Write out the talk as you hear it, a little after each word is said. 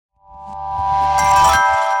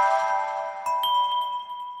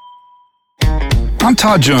I'm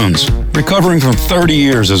Todd Jones, recovering from 30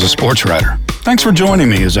 years as a sports writer. Thanks for joining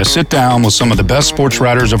me as I sit down with some of the best sports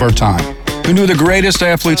writers of our time, who knew the greatest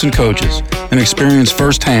athletes and coaches and experienced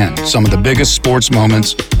firsthand some of the biggest sports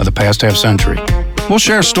moments of the past half century. We'll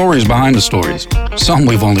share stories behind the stories, some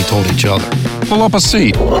we've only told each other. Pull up a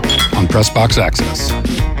seat on Pressbox Access.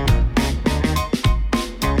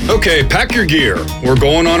 Okay, pack your gear. We're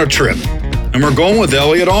going on a trip. And we're going with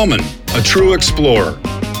Elliot Allman, a true explorer.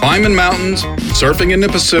 Climbing mountains, surfing in the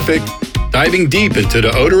Pacific, diving deep into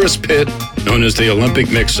the odorous pit known as the Olympic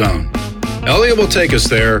Mix Zone. Elliot will take us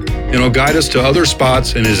there and will guide us to other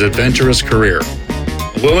spots in his adventurous career.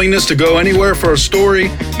 A willingness to go anywhere for a story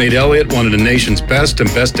made Elliot one of the nation's best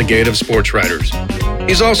investigative sports writers.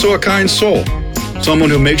 He's also a kind soul, someone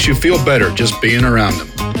who makes you feel better just being around him.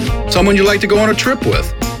 Someone you like to go on a trip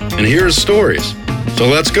with and hear his stories. So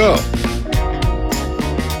let's go.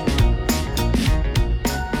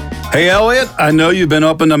 Hey, Elliot, I know you've been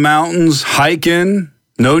up in the mountains hiking.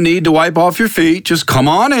 No need to wipe off your feet. Just come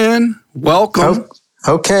on in. Welcome.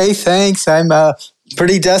 Oh, okay, thanks. I'm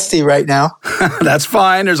pretty dusty right now. That's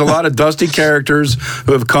fine. There's a lot of dusty characters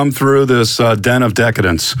who have come through this den of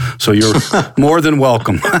decadence. So you're more than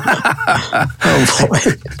welcome. Oh, boy.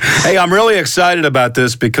 Hey, I'm really excited about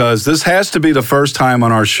this because this has to be the first time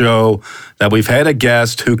on our show that we've had a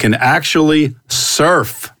guest who can actually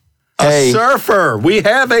surf. A surfer. We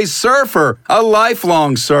have a surfer, a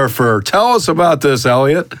lifelong surfer. Tell us about this,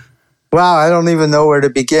 Elliot. Wow, I don't even know where to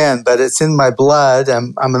begin, but it's in my blood.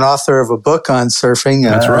 I'm an author of a book on surfing,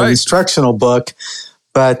 That's right. An instructional book.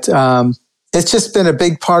 But it's just been a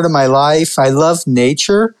big part of my life. I love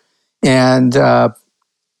nature, and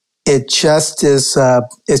it just is.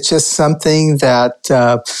 It's just something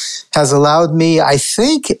that has allowed me, I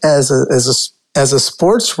think, as a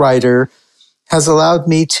sports writer, has allowed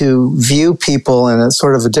me to view people in a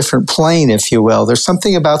sort of a different plane, if you will. There's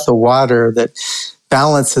something about the water that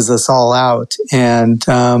balances us all out. And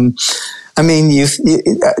I mean,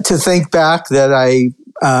 to think back that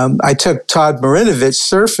I took Todd Marinovich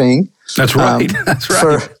surfing. That's right. That's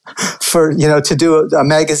right. For to do a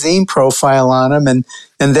magazine profile on him, and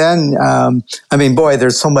then I mean, boy,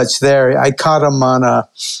 there's so much there. I caught him on a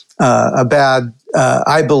bad,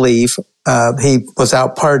 I believe. He was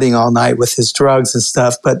out partying all night with his drugs and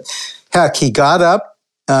stuff, but heck, he got up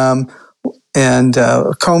and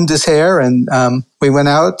combed his hair, and we went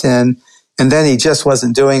out, and then he just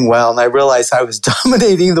wasn't doing well, and I realized I was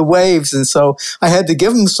dominating the waves, and so I had to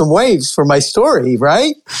give him some waves for my story,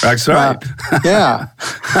 right? That's right. Yeah.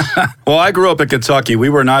 Well, I grew up in Kentucky. We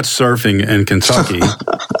were not surfing in Kentucky.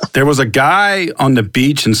 There was a guy on the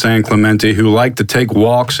beach in San Clemente who liked to take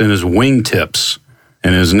walks in his wingtips.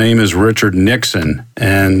 And his name is Richard Nixon.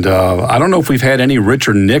 And I don't know if we've had any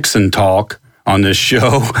Richard Nixon talk on this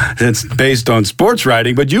show that's based on sports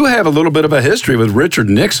writing, but you have a little bit of a history with Richard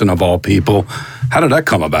Nixon, of all people. How did that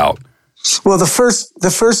come about? Well, the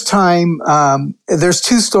first time, there's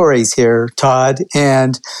two stories here, Todd.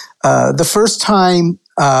 And the first time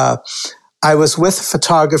I was with a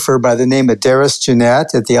photographer by the name of Darius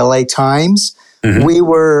Jeanette at the LA Times. Mm-hmm. We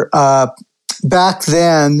were, back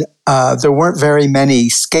then, there weren't very many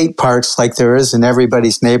skate parks like there is in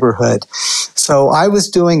everybody's neighborhood. So I was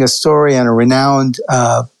doing a story on a renowned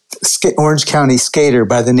Orange County skater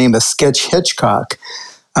by the name of Sketch Hitchcock,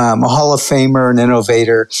 a Hall of Famer, an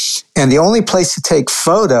innovator. And the only place to take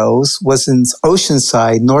photos was in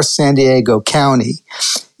Oceanside, North San Diego County.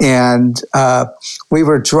 And we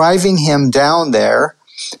were driving him down there.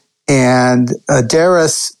 And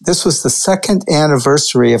Darius, this was the second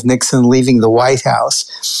anniversary of Nixon leaving the White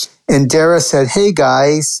House. And Darius said, hey,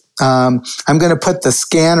 guys, I'm going to put the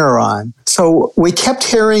scanner on. So we kept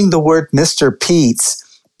hearing the word Mr.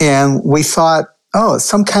 Pete's, and we thought, oh, it's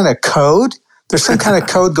some kind of code? There's some kind of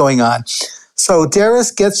code going on. So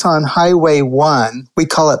Darius gets on Highway 1. We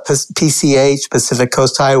call it PCH, Pacific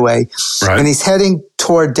Coast Highway. Right. And he's heading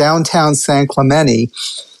toward downtown San Clemente.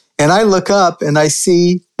 And I look up and I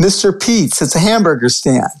see Mr. Pete's. It's a hamburger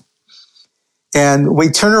stand. And we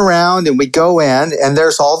turn around and we go in, and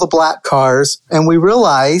there's all the black cars. And we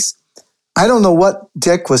realize, I don't know what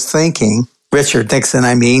Dick was thinking. Richard Nixon,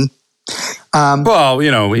 I mean. Well,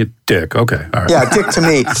 Dick. Okay. All right. Yeah, Dick to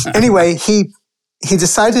me. Anyway, he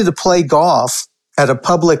decided to play golf at a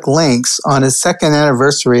public links on his second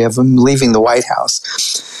anniversary of him leaving the White House.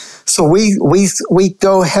 So we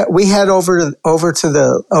head over to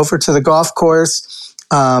the golf course,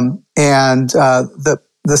 and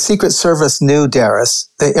the Secret Service knew Darius.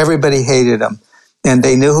 Everybody hated him, and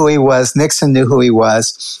they knew who he was. Nixon knew who he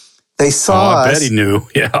was. They saw us. I bet he knew.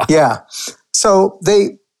 Yeah. Yeah. So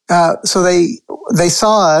they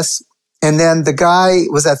saw us, And then the guy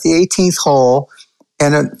was at the 18th hole,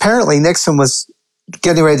 and apparently Nixon was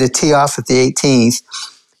getting ready to tee off at the 18th.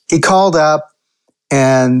 He called up,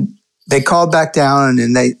 and they called back down,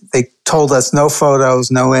 and they told us no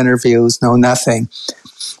photos, no interviews, no nothing.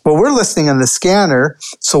 Well, we're listening on the scanner,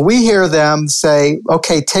 so we hear them say,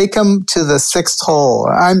 okay, take them to the 6th hole.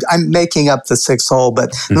 I'm making up the 6th hole,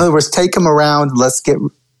 but in other words, take them around, let's get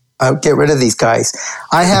rid of these guys.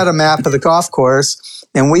 I had a map of the golf course,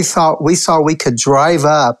 and we saw we could drive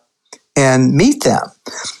up and meet them.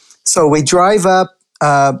 So we drive up,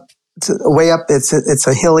 way up, it's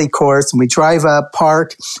a hilly course, and we drive up,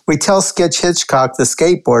 park. We tell Skitch Hitchcock, the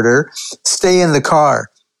skateboarder, stay in the car.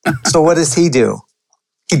 So what does he do?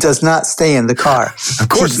 He does not stay in the car. Of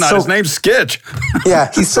course not. His name's Skitch. Yeah,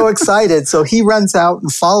 he's so excited. So he runs out and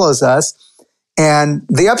follows us. And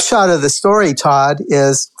the upshot of the story, Todd,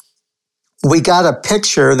 is we got a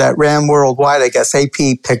picture that ran worldwide. I guess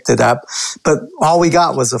AP picked it up. But all we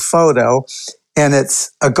got was a photo. And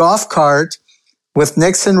it's a golf cart with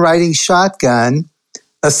Nixon riding shotgun,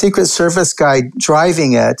 a Secret Service guy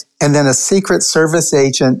driving it, and then a Secret Service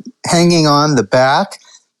agent hanging on the back,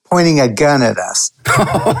 pointing a gun at us.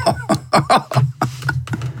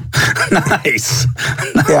 Nice.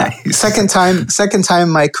 Yeah. Second time in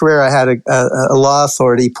my career, I had a law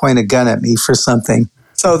authority point a gun at me for something.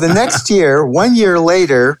 So the next year, 1 year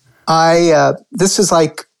later, this is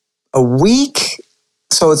like a week.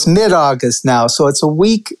 So it's mid-August now. So it's a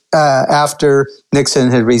week after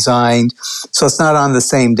Nixon had resigned. So it's not on the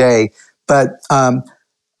same day. But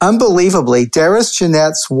unbelievably, Darris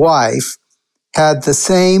Jeanette's wife had the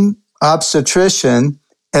same obstetrician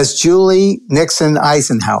as Julie Nixon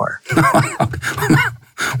Eisenhower.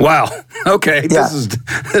 Wow. Okay. Yeah.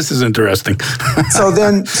 This is interesting. So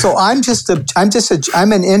I'm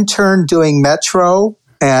an intern doing Metro,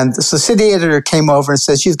 and the city editor came over and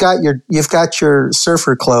says, "You've got your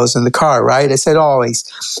surfer clothes in the car, right?" I said, "Always."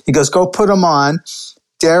 He goes, "Go put them on."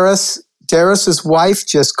 Darris's wife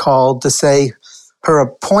just called to say her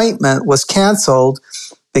appointment was canceled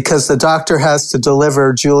because the doctor has to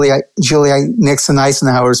deliver Julie Nixon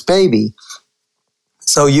Eisenhower's baby.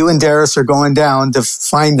 So you and Darris are going down to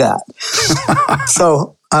find that.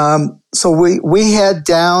 So we head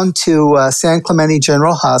down to San Clemente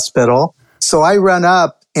General Hospital. So I run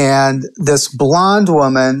up, and this blonde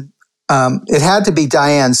woman, it had to be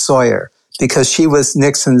Diane Sawyer because she was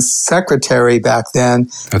Nixon's secretary back then,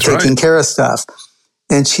 taking care of stuff.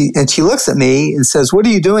 And she looks at me and says, "What are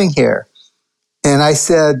you doing here?" And I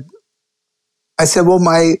said, "Well,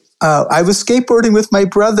 I was skateboarding with my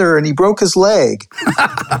brother, and he broke his leg,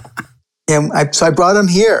 so I brought him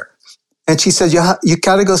here." And she said, "You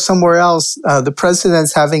got to go somewhere else. The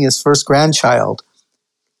president's having his first grandchild."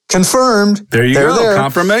 Confirmed. There you go. There.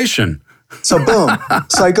 Confirmation. So boom.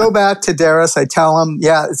 So I go back to Darris. I tell him,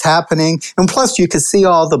 "Yeah, it's happening." And plus, you could see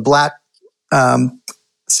all the black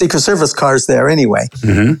Secret Service cars there anyway.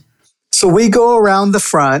 Mm-hmm. So we go around the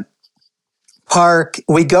front. Park,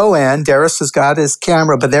 we go in. Darris has got his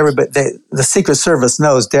camera, but the Secret Service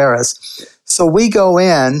knows Darris. So we go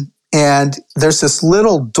in, and there's this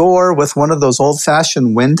little door with one of those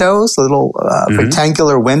old-fashioned windows, little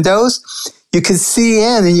rectangular windows. You could see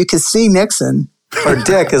in, and you could see Nixon, or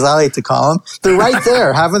Dick, as I like to call him. They're right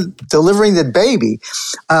there, delivering the baby.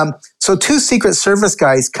 So two Secret Service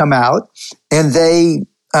guys come out, and they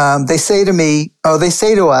say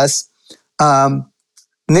to us,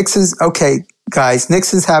 "Nixon's okay." Guys,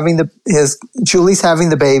 Nixon's Julie's having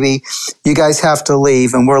the baby. You guys have to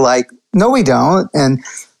leave. And we're like, "No, we don't." And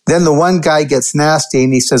then the one guy gets nasty,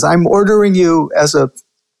 and he says, "I'm ordering you as a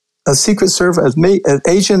Secret Service, an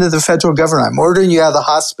agent of the federal government. I'm ordering you out of the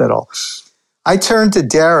hospital." I turned to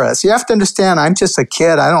Darris. You have to understand, I'm just a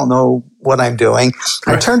kid. I don't know what I'm doing.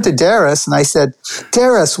 Right. I turned to Darris, and I said,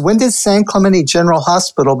 "Darris, when did San Clemente General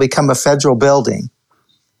Hospital become a federal building?"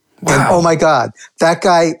 Wow. And oh my God, that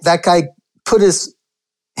guy put his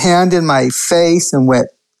hand in my face and went,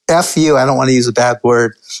 "F you." I don't want to use a bad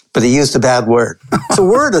word, but he used a bad word. So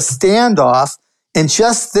we're at a standoff, and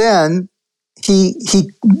just then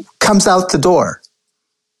he comes out the door.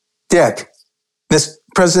 Dick, Mr.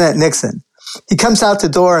 President Nixon. He comes out the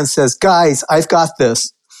door and says, "Guys, I've got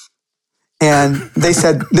this." And they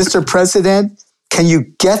said, "Mr. President, can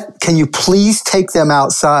you please take them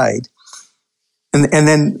outside?" And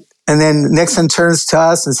then Nixon turns to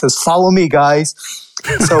us and says, "Follow me, guys."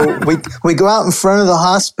 So we go out in front of the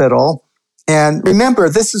hospital. And remember,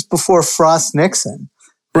 this is before Frost Nixon.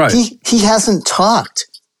 Right. He hasn't talked.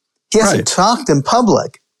 He hasn't talked in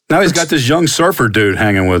public. Now he's got this young surfer dude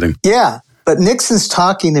hanging with him. Yeah. But Nixon's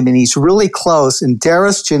talking to me, and he's really close, and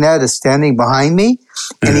Darius Jeanette is standing behind me,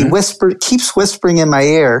 and he keeps whispering in my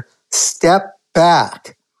ear, "Step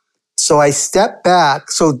back." So I step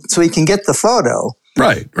back so he can get the photo.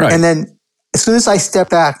 Right. And then as soon as I step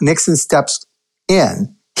back, Nixon steps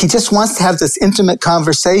in. He just wants to have this intimate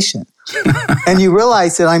conversation. And you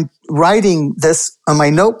realize that I'm writing this on my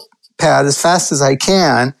notepad as fast as I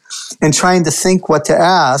can and trying to think what to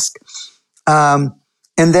ask.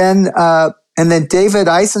 And then David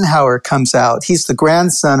Eisenhower comes out. He's the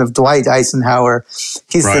grandson of Dwight Eisenhower.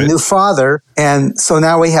 He's the new father. And so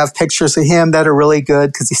now we have pictures of him that are really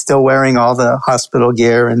good because he's still wearing all the hospital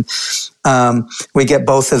gear. And we get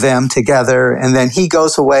both of them together. And then he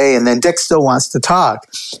goes away, and then Dick still wants to talk.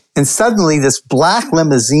 And suddenly this black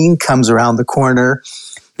limousine comes around the corner.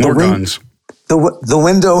 More guns. The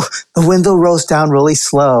window rolls down really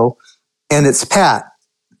slow, and it's Pat.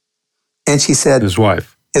 And she said... His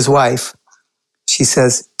wife. She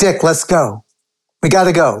says, "Dick, let's go. We got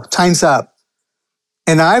to go. Time's up."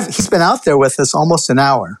 And he's been out there with us almost an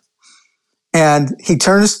hour. And he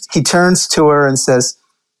turns to her and says,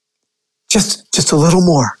 just a little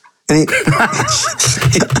more. And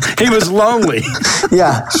he was lonely.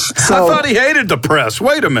 Yeah. So, I thought he hated the press.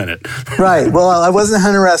 Wait a minute. Right. Well, I wasn't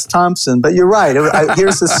Hunter S. Thompson, but you're right.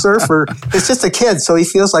 Here's a surfer. It's just a kid, so he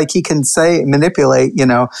feels like he can manipulate,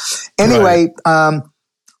 Anyway, right.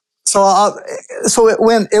 So it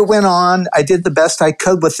went on. I did the best I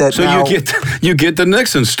could with it. So you get the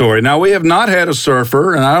Nixon story. Now, we have not had a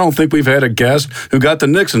surfer, and I don't think we've had a guest who got the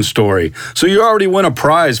Nixon story. So you already win a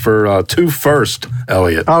prize for 2 firsts,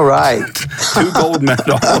 Elliot. All right. 2 gold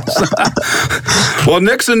medals. Well,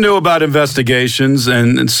 Nixon knew about investigations,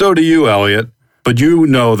 and so do you, Elliot. But you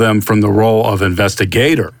know them from the role of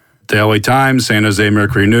investigator. The LA Times, San Jose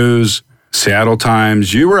Mercury News, Seattle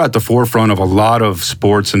Times. You were at the forefront of a lot of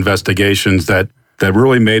sports investigations that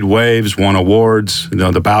really made waves, won awards.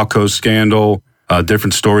 The Balco scandal,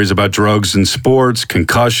 different stories about drugs in sports,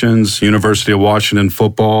 concussions, University of Washington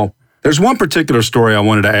football. There's one particular story I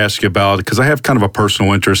wanted to ask you about because I have kind of a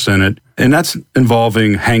personal interest in it, and that's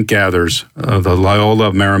involving Hank Gathers, the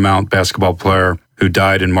Loyola Marymount basketball player who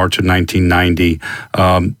died in March of 1990.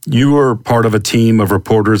 You were part of a team of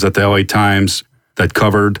reporters at the LA Times that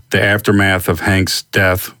covered the aftermath of Hank's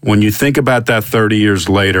death. When you think about that 30 years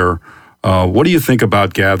later, what do you think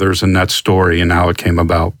about Gathers and that story and how it came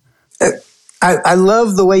about? I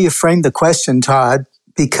love the way you framed the question, Todd,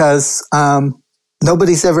 because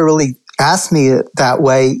nobody's ever really asked me it that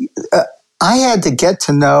way. I had to get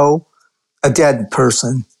to know a dead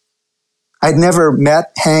person. I'd never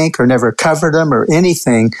met Hank or never covered him or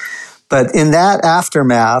anything. But in that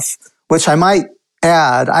aftermath, which I might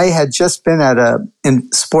add, I had just been at a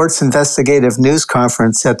sports investigative news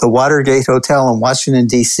conference at the Watergate Hotel in Washington,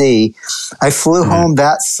 D.C. I flew home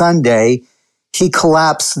that Sunday. He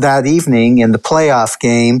collapsed that evening in the playoff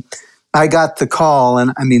game. I got the call,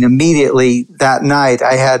 and immediately that night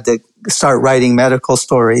I had to start writing medical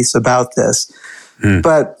stories about this.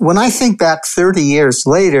 But when I think back 30 years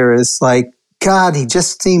later, it's like, God, he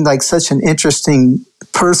just seemed like such an interesting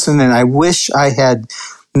person, and I wish I had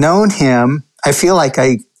known him. I feel like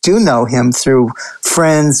I do know him through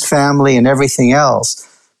friends, family, and everything else.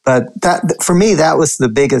 But that, for me, that's the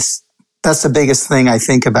biggest thing I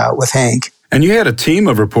think about with Hank. And you had a team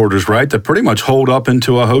of reporters, right, that pretty much holed up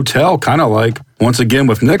into a hotel, kind of like, once again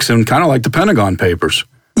with Nixon, kind of like the Pentagon Papers.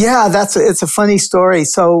 Yeah, it's a funny story.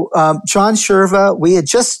 So John Sherva, we had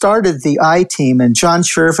just started the I-Team, and John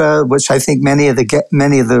Sherva, which I think many of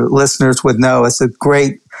the listeners would know, is a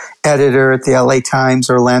great editor at the LA Times,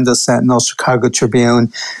 Orlando Sentinel, Chicago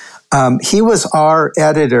Tribune. He was our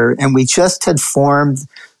editor, and we just had formed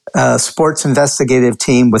a sports investigative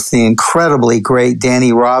team with the incredibly great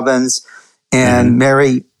Danny Robbins and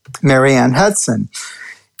Marianne Hudson.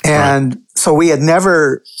 And so we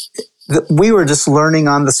were just learning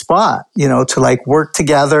on the spot, to work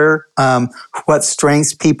together, what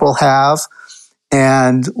strengths people have.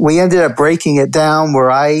 And we ended up breaking it down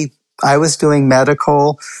where I was doing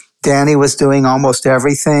medical, Danny was doing almost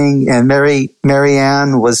everything, and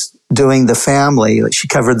Marianne was doing the family. She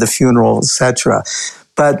covered the funeral, etc.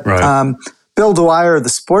 But Bill Dwyer, the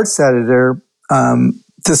sports editor,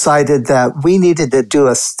 decided that we needed to do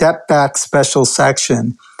a step-back special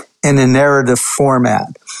section in a narrative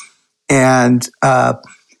format. And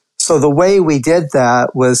so the way we did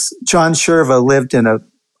that was John Sherva lived in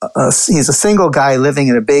he's a single guy living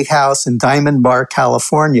in a big house in Diamond Bar,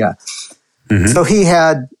 California. So he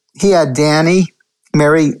had Danny,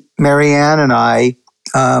 Marianne, and I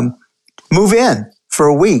move in for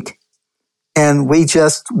a week. And we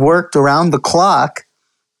just worked around the clock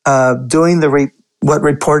doing what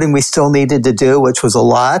reporting we still needed to do, which was a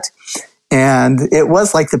lot. And it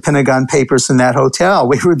was like the Pentagon Papers in that hotel.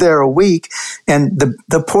 We were there a week, and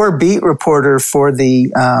the poor beat reporter for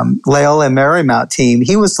the Loyola and Marymount team,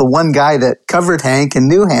 he was the one guy that covered Hank and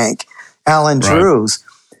knew Hank, Alan Drews.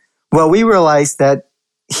 Well, we realized that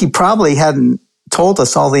he probably hadn't told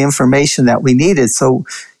us all the information that we needed. So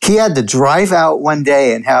he had to drive out one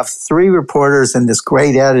day and have 3 reporters and this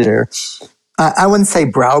great editor. I wouldn't say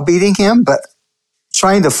browbeating him, but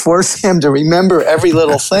trying to force him to remember every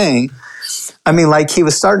little thing. I mean, like he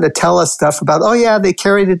was starting to tell us stuff about, oh yeah, they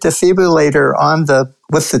carried a defibrillator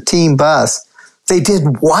with the team bus. They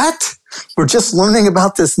did what? We're just learning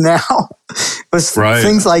about this now. It was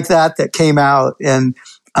things like that came out. And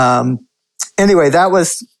anyway, that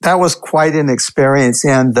was quite an experience.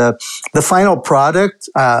 And the final product,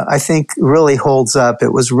 I think, really holds up.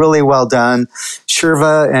 It was really well done.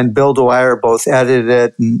 Shirva and Bill Dwyer both edited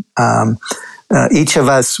it, and each of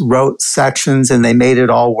us wrote sections, and they made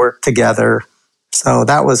it all work together. So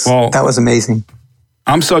that was amazing.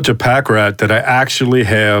 I'm such a pack rat that I actually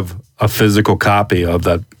have a physical copy of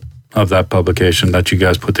that publication that you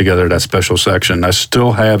guys put together, that special section. I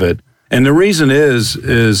still have it. And the reason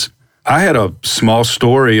is I had a small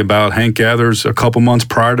story about Hank Gathers a couple months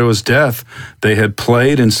prior to his death. They had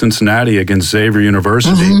played in Cincinnati against Xavier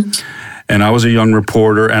University. Mm-hmm. And I was a young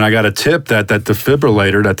reporter, and I got a tip that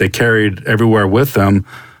defibrillator that they carried everywhere with them,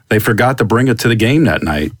 they forgot to bring it to the game that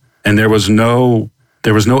night. And there was no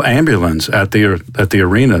ambulance at the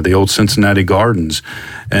arena, the old Cincinnati Gardens.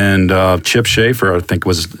 And Chip Schaefer, I think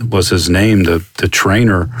was his name, the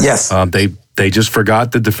trainer. Yes. They just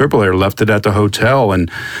forgot the defibrillator, left it at the hotel.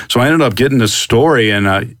 And so I ended up getting this story, and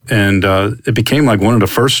it became like one of the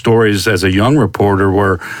first stories as a young reporter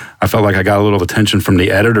where I felt like I got a little attention from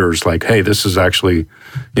the editors, like, hey, this is actually,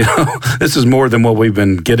 this is more than what we've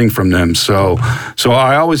been getting from them. So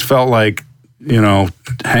I always felt like,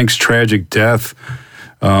 Hank's tragic death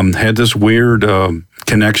had this weird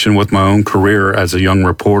connection with my own career as a young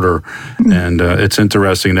reporter. And it's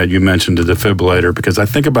interesting that you mentioned the defibrillator, because I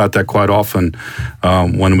think about that quite often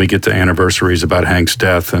when we get to anniversaries about Hank's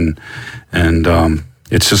death, and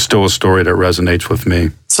it's just still a story that resonates with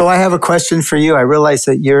me. So I have a question for you. I realize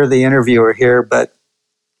that you're the interviewer here, but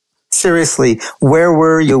seriously, where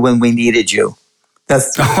were you when we needed you? I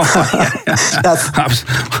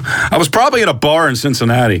was probably at a bar in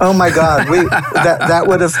Cincinnati. Oh my God,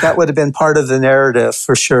 that would have been part of the narrative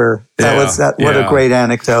for sure. What a great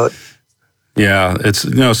anecdote. Yeah,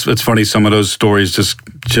 it's funny. Some of those stories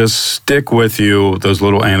just stick with you. Those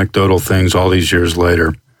little anecdotal things all these years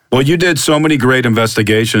later. Well, you did so many great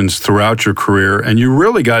investigations throughout your career, and you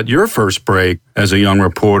really got your first break as a young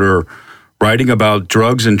reporter writing about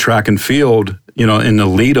drugs in track and field, in the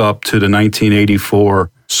lead up to the 1984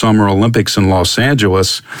 Summer Olympics in Los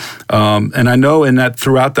Angeles. And I know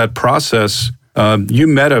throughout that process, you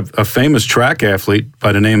met a famous track athlete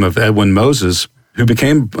by the name of Edwin Moses, who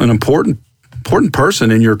became an important person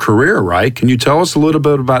in your career, right? Can you tell us a little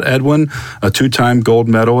bit about Edwin, a 2-time gold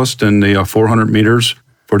medalist in the 400 meters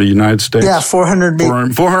for the United States? Yeah, 400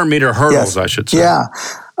 meter hurdles, yes. I should say. Yeah.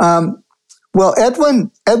 Well,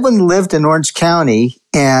 Edwin lived in Orange County,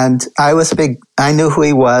 and I knew who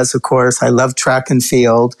he was, of course. I loved track and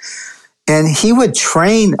field. And he would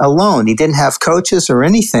train alone. He didn't have coaches or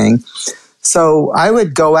anything. So I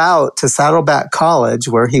would go out to Saddleback College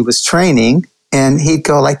where he was training, and he'd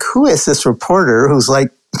go like, who is this reporter who's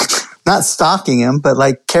like not stalking him, but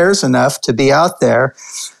like cares enough to be out there?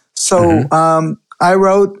 So I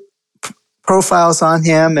wrote profiles on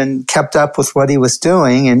him and kept up with what he was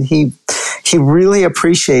doing. And he really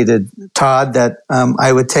appreciated, Todd, that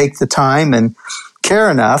I would take the time and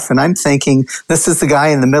care enough. And I'm thinking, this is the guy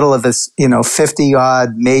in the middle of this,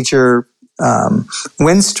 50-odd major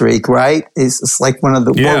win streak, right? It's like one of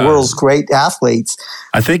the world's great athletes.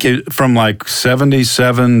 I think from like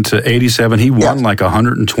 77 to 87, he won like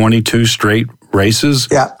 122 straight races,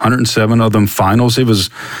 107 of them finals. He was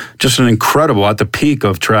just an incredible, at the peak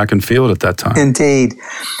of track and field at that time. Indeed.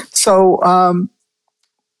 So,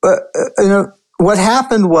 what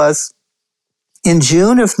happened was in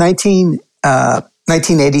June of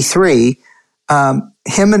 1983,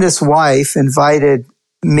 him and his wife invited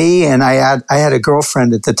me, and I had a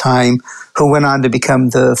girlfriend at the time who went on to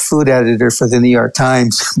become the food editor for the New York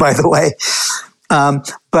Times, by the way.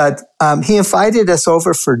 But he invited us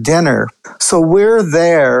over for dinner. So we're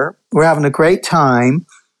there, we're having a great time.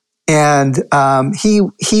 And he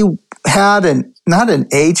had not an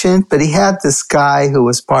agent, but he had this guy who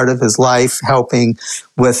was part of his life helping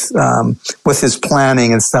with his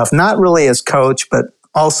planning and stuff. Not really as coach, but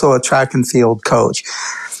also a track and field coach.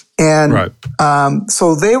 And Right.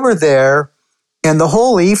 So they were there, and the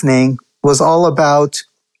whole evening was all about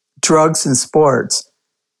drugs and sports.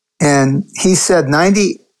 And he said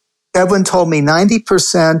Edwin told me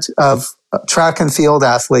 90% of track and field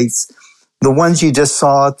athletes, the ones you just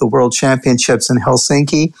saw at the World Championships in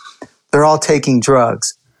Helsinki, they're all taking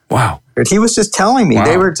drugs. Wow. He was just telling me. Wow.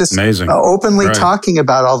 They were just Amazing. Openly Right. talking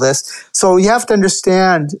about all this. So you have to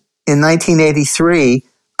understand, in 1983,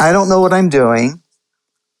 I don't know what I'm doing.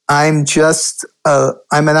 I'm just,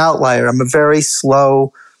 I'm an outlier. I'm a very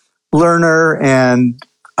slow learner and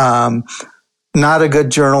not a good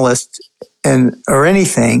journalist or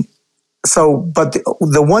anything. So, but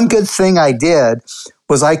the one good thing I did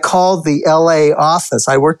was I called the LA office.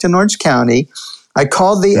 I worked in Orange County. I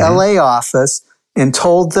called the LA office and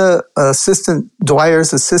told the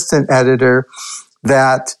Dwyer's assistant editor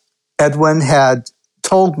that Edwin had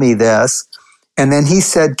told me this. And then he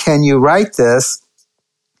said, "Can you write this?"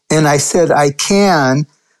 And I said, "I can,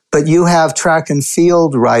 but you have track and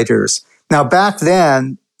field writers." Now, back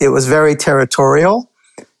then, it was very territorial.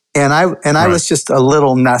 And I was just a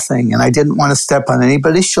little nothing, and I didn't want to step on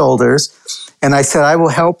anybody's shoulders. And I said, "I will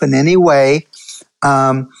help in any way."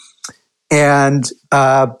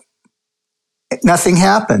 Nothing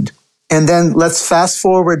happened. And then let's fast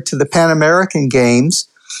forward to the Pan American Games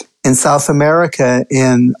in South America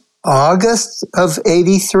in August of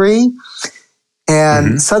 '83.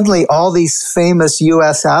 And suddenly all these famous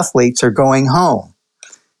U.S. athletes are going home.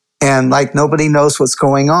 And like nobody knows what's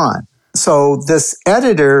going on. So this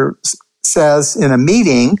editor says in a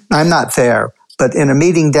meeting, I'm not there, but in a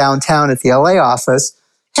meeting downtown at the LA office,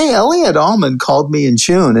 "Hey, Elliot Allman called me in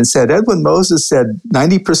June and said, Edwin Moses said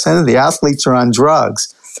 90% of the athletes are on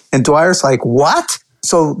drugs." And Dwyer's like, "What?"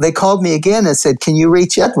 So they called me again and said, "Can you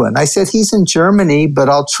reach Edwin?" I said, "He's in Germany, but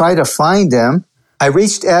I'll try to find him." I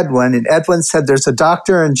reached Edwin, and Edwin said, "There's a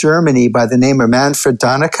doctor in Germany by the name of Manfred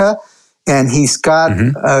Daneke, and he's got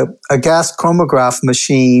a gas chromatograph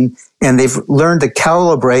machine, and they've learned to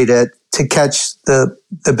calibrate it to catch the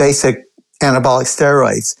basic anabolic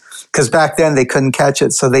steroids." Because back then they couldn't catch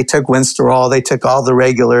it, so they took Winstrol, they took all the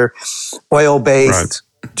regular oil-based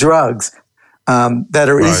drugs that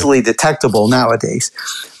are easily detectable nowadays.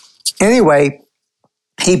 Anyway,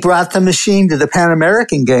 he brought the machine to the Pan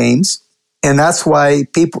American Games, and that's why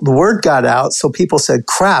the word got out. So people said,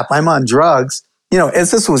 "Crap, I'm on drugs."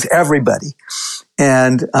 As this was everybody.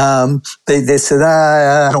 And they said,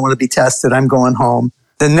 "I don't want to be tested. I'm going home."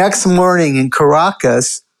 The next morning in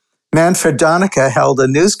Caracas, Manfred Daneke held a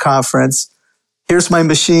news conference. "Here's my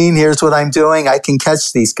machine. Here's what I'm doing. I can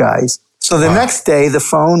catch these guys." So the next day, the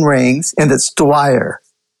phone rings, and it's Dwyer.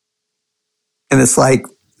 And it's like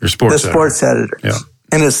Your sports editor. Yeah.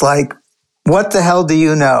 And it's like, "What the hell do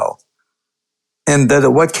you know? And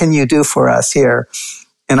what can you do for us here?"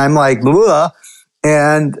 And I'm like, "Blah."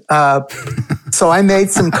 And so I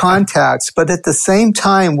made some contacts. But at the same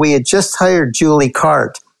time, we had just hired Julie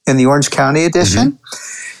Cart in the Orange County edition.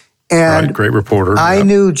 And great reporter. I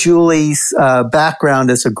knew Julie's background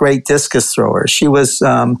as a great discus thrower. She was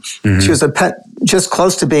just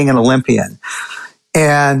close to being an Olympian.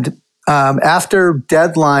 And after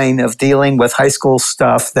deadline of dealing with high school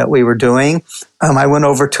stuff that we were doing, I went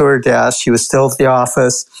over to her desk. She was still at the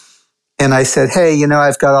office. And I said, "Hey,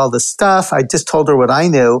 I've got all this stuff." I just told her what I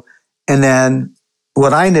knew. And then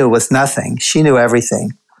what I knew was nothing. She knew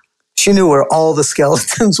everything. She knew where all the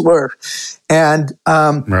skeletons were. And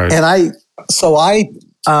at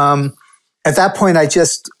that point,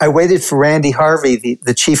 I waited for Randy Harvey,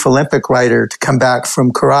 the chief Olympic writer, to come back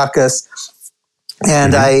from Caracas.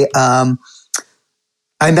 And I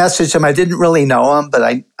messaged him. I didn't really know him, but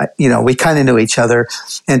we kind of knew each other.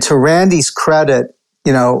 And to Randy's credit,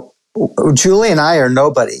 Julie and I are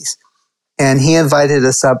nobodies. And he invited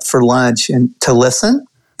us up for lunch and to listen.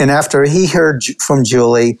 And after he heard from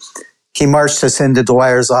Julie, he marched us into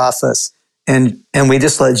Dwyer's office. And we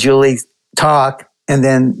just let Julie talk. And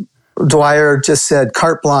then Dwyer just said,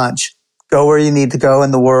 "Carte blanche, go where you need to go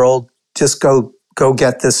in the world. Just go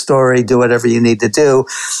get this story, do whatever you need to do."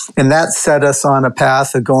 And that set us on a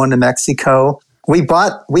path of going to Mexico. We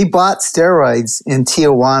bought steroids in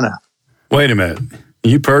Tijuana. Wait a minute.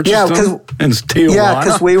 You purchased them in Tijuana? Yeah,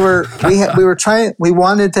 because we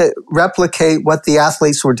wanted to replicate what the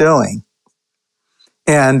athletes were doing.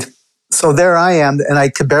 And so there I am, and I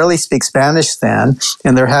could barely speak Spanish then,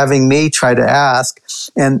 and they're having me try to ask.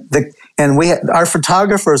 And our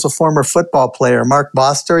photographer is a former football player, Mark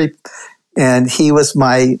Boster, and he was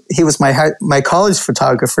my college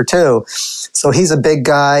photographer too. So he's a big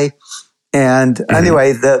guy. And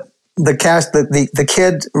anyway, the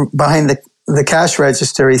kid behind the cash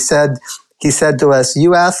register, he said he said to us,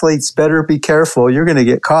 "You athletes better be careful. You're going to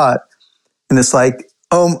get caught." And it's like,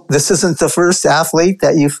 oh, this isn't the first athlete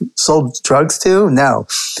that you've sold drugs to? No.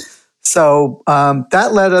 So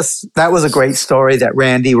that was a great story that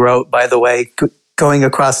Randy wrote, by the way, going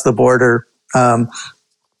across the border. I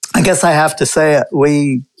guess I have to say it.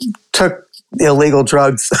 We took illegal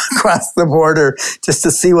drugs across the border just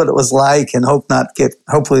to see what it was like and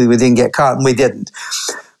hopefully we didn't get caught, and we didn't.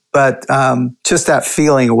 But just that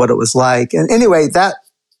feeling of what it was like. And anyway, that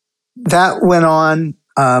went on.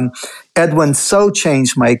 Edwin so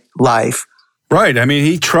changed my life. Right. I mean,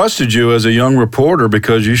 he trusted you as a young reporter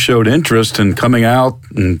because you showed interest in coming out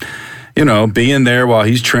and, being there while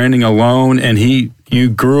he's training alone. And you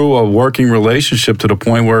grew a working relationship to the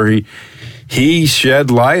point where he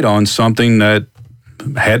shed light on something that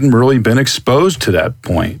hadn't really been exposed to that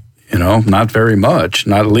point, not very much,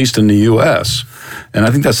 not at least in the U.S. And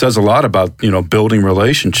I think that says a lot about, building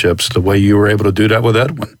relationships, the way you were able to do that with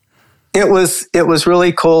Edwin. It was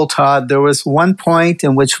really cool, Todd. There was one point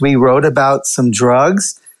in which we wrote about some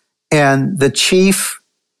drugs, and the chief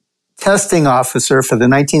testing officer for the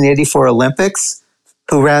 1984 Olympics,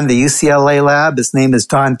 who ran the UCLA lab, his name is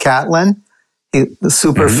Don Catlin, the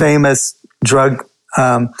super famous drug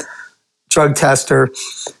tester.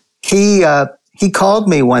 He called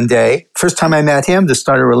me one day, first time I met him, to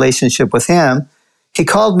start a relationship with him. He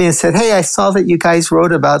called me and said, "Hey, I saw that you guys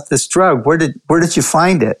wrote about this drug. Where did you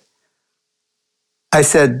find it?" I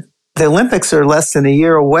said, "The Olympics are less than a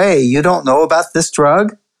year away. You don't know about this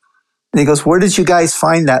drug?" And he goes, "Where did you guys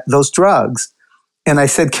find those drugs?" And I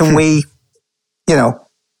said, "Can I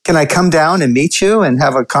come down and meet you and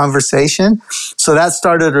have a conversation?" So that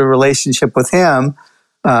started a relationship with him.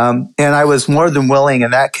 And I was more than willing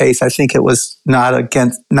in that case. I think it was not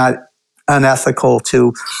unethical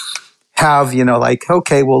to have,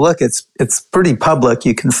 okay, well, look, it's pretty public.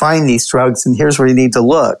 You can find these drugs and here's where you need to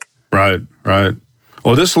look. Right.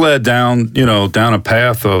 Well, this led down a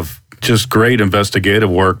path of just great investigative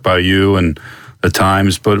work by you and the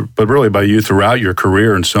Times, but really by you throughout your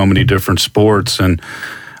career in so many different sports. And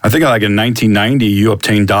I think like in 1990, you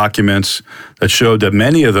obtained documents that showed that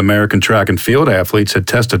many of the American track and field athletes had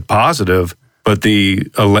tested positive, but the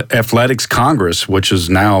Athletics Congress, which is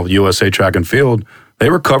now USA Track and Field, they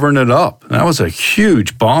were covering it up. That was a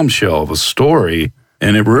huge bombshell of a story.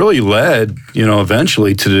 And it really led,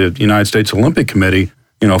 eventually to the United States Olympic Committee,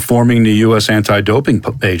 forming the U.S. Anti-Doping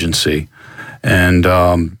Agency. And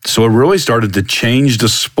so it really started to change the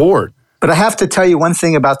sport. But I have to tell you one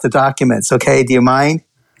thing about the documents, okay? Do you mind?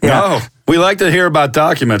 Yeah. No, we like to hear about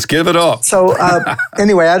documents. Give it up. So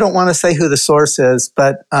anyway, I don't want to say who the source is,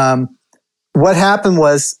 but what happened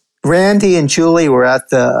was Randy and Julie were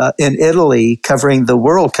in Italy covering the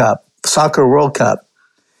World Cup, Soccer World Cup.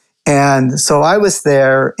 And so I was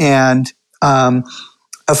there, and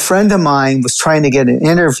a friend of mine was trying to get an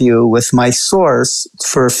interview with my source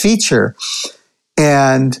for a feature.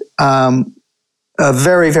 And a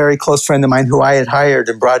very, very close friend of mine who I had hired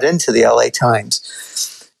and brought into the LA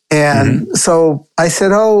Times. And so I said,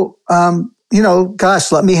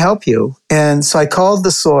 gosh, let me help you. And so I called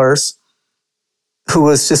the source, who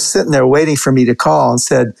was just sitting there waiting for me to call, and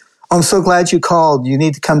said, "I'm so glad you called. You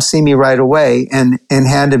need to come see me right away," and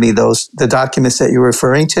handed me the documents that you're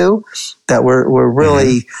referring to that were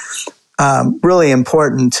really, really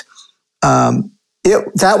important.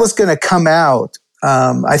 That was going to come out.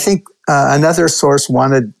 I think another source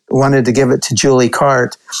wanted to give it to Julie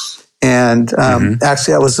Cart. And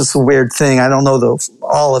actually, that was just a weird thing. I don't know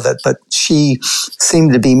all of it, but she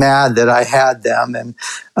seemed to be mad that I had them. And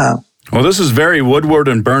well, this is very Woodward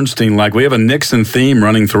and Bernstein. Like, we have a Nixon theme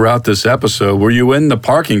running throughout this episode. Were you in the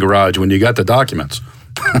parking garage when you got the documents?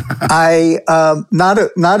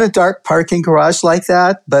 Not a dark parking garage like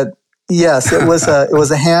that, but yes, it was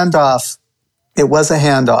a handoff. It was a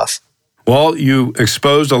handoff. Well, you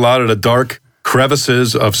exposed a lot of the dark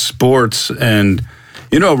crevices of sports, and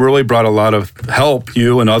really brought a lot of help.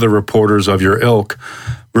 You and other reporters of your ilk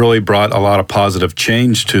really brought a lot of positive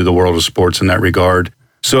change to the world of sports in that regard.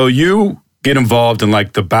 So you get involved in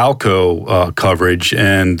like the Balco coverage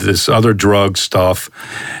and this other drug stuff.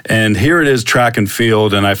 And here it is, track and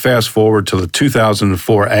field. And I fast forward to the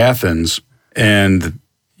 2004 Athens. And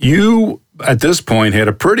you, at this point, had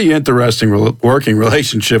a pretty interesting working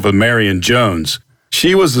relationship with Marion Jones.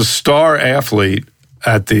 She was the star athlete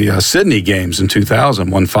at the Sydney Games in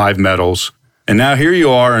 2000, won 5 medals. And now here you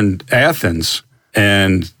are in Athens,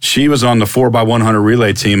 and she was on the 4x100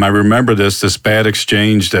 relay team. I remember this bad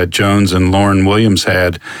exchange that Jones and Lauren Williams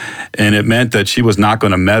had, and it meant that she was not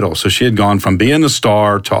going to medal. So she had gone from being the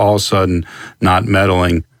star to all of a sudden not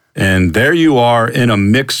medaling. And there you are in a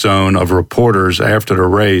mix zone of reporters after the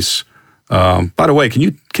race. By the way, can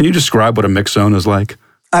you describe what a mix zone is like?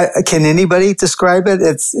 Can anybody describe it?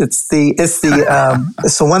 It's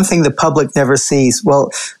the one thing the public never sees. Well,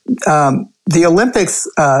 the Olympics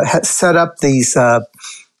has set up these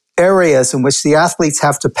areas in which the athletes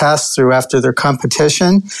have to pass through after their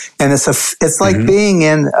competition, and it's like being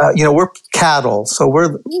in we're cattle, so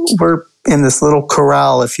we're in this little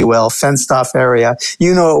corral, if you will, fenced off area.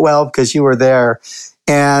 You know it well because you were there,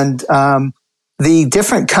 and the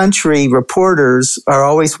different country reporters are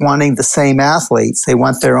always wanting the same athletes. They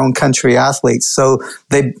want their own country athletes. So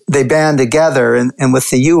they band together. And with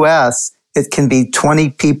the U.S., it can be 20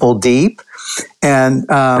 people deep. And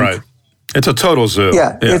right. It's a total zoo.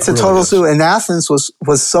 Yeah, it's a total zoo. And Athens was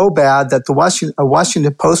so bad that a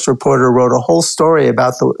Washington Post reporter wrote a whole story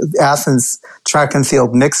about the Athens track and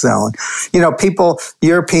field mix zone.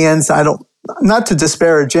 Europeans, not to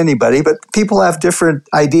disparage anybody, but people have different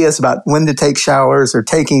ideas about when to take showers or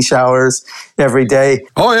taking showers every day.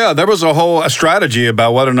 Oh, yeah. There was a whole strategy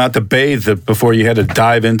about whether or not to bathe before you had to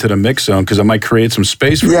dive into the mix zone because it might create some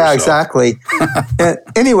space for yourself. Yeah, exactly.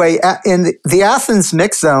 Anyway, in the Athens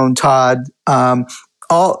mix zone, Todd,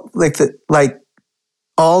 all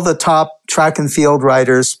the top track and field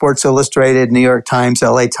writers, Sports Illustrated, New York Times,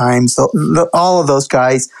 LA Times, all of those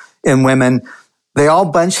guys and women, they all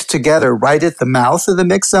bunched together right at the mouth of the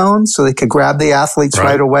mix zone so they could grab the athletes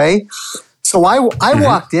right away. So I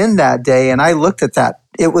walked in that day and I looked at that.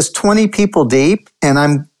 It was 20 people deep, and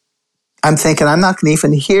I'm thinking I'm not going to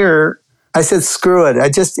even hear. I said, screw it.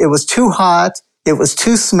 It was too hot. It was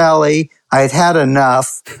too smelly. I had had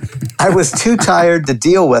enough. I was too tired to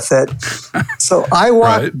deal with it. So I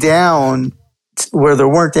walked down where there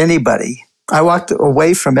weren't anybody. I walked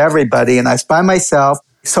away from everybody and I was by myself.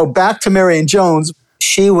 So back to Marion Jones,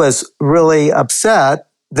 she was really upset.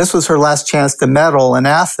 This was her last chance to medal in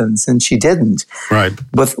Athens, and she didn't. Right.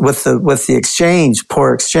 With the exchange,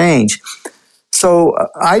 poor exchange. So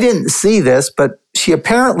I didn't see this, but she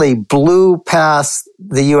apparently blew past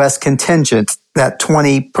the U.S. contingent, that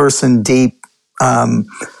 20-person deep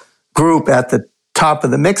group at the top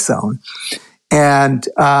of the mix zone. And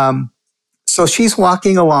so she's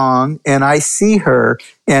walking along, and I see her.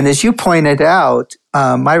 And as you pointed out,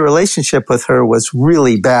 my relationship with her was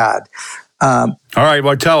really bad. All right,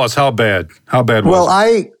 well, tell us how bad. How bad was it? Well,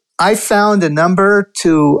 I found a number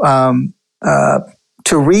to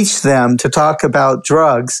reach them to talk about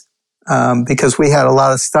drugs because we had a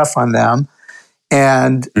lot of stuff on them,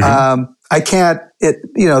 and I can't.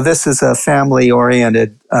 This is a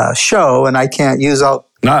family-oriented show, and I can't use all.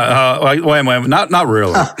 Wait, not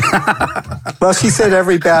really. Well, she said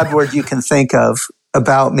every bad word you can think of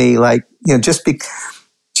about me, like just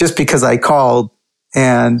because I called,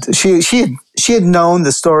 and she had known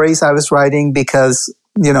the stories I was writing because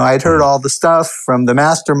I'd heard all the stuff from the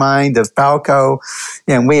mastermind of Balco,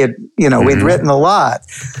 and we had we'd written a lot,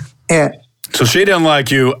 and so she didn't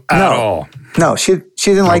like you at all. No, she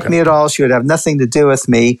didn't like me at all. She would have nothing to do with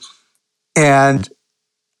me, and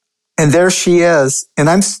there she is, and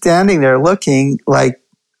I'm standing there looking like,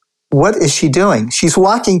 what is she doing? She's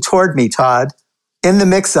walking toward me, Todd, in the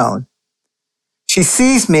mix zone. She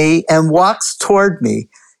sees me and walks toward me.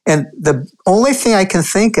 And the only thing I can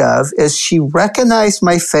think of is she recognized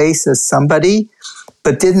my face as somebody,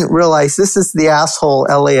 but didn't realize this is the asshole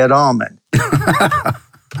Elliot Allman.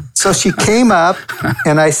 So she came up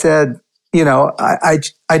and I said, I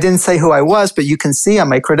didn't say who I was, but you can see on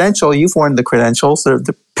my credential, you've worn the credentials,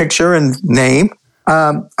 the picture and name.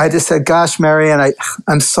 I just said, gosh, Marianne,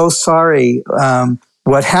 I'm so sorry.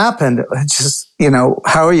 What happened? Just,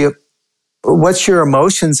 how are you? What's your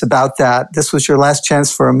emotions about that? This was your last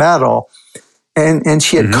chance for a medal. And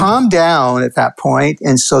she had calmed down at that point.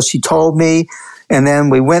 And so she told me, and then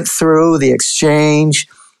we went through the exchange.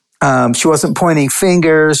 She wasn't pointing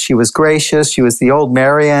fingers. She was gracious. She was the old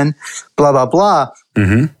Marion, blah, blah, blah.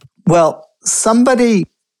 Well,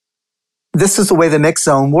 this is the way the mix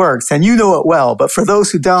zone works. And you know it well, but for those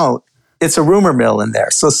who don't, it's a rumor mill in there.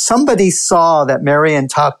 So somebody saw that Marion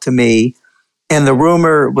talked to me, and the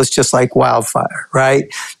rumor was just like wildfire, right?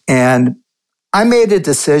 And I made a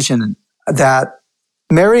decision that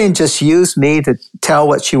Marion just used me to tell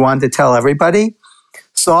what she wanted to tell everybody.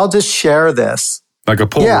 So I'll just share this. Like a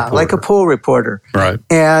pool reporter. Yeah, like a pool reporter. Right.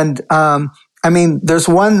 And there's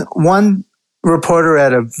one reporter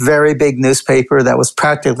at a very big newspaper that was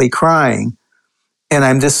practically crying. And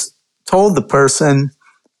I'm just told the person,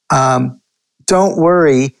 don't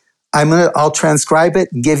worry, I'll transcribe it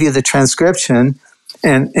and give you the transcription.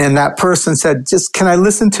 And that person said, can I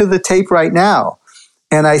listen to the tape right now?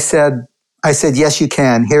 And I said, I said, yes, you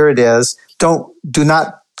can. Here it is. Do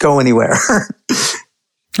not go anywhere.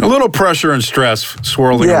 A little pressure and stress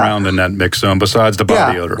swirling around in that mix zone besides the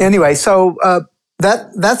body odor. Anyway, so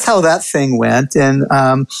that's how that thing went. And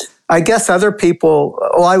I guess other people,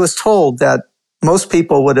 I was told that most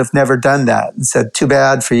people would have never done that and said, too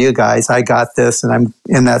bad for you guys. I got this and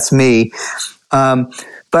that's me. But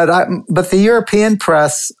the European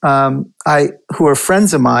press, who are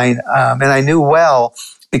friends of mine, and I knew well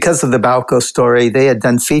because of the Balco story, they had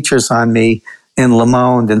done features on me in Le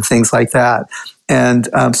Monde and things like that. And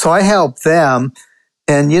so I helped them.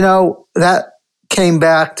 And, that came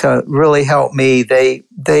back to really help me.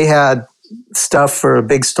 They had stuff for a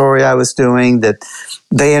big story I was doing that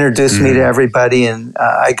they introduced me to everybody, and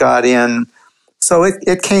I got in. So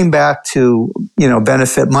it came back to,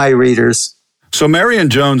 benefit my readers. So Marion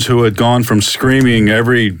Jones, who had gone from screaming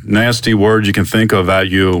every nasty word you can think of at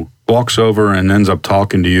you, walks over and ends up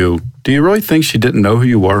talking to you. Do you really think she didn't know who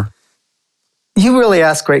you were? You really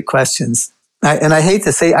ask great questions. I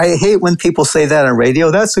hate when people say that on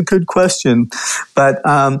radio. That's a good question. But,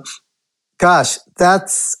 gosh,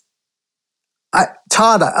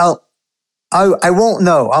 Todd, I won't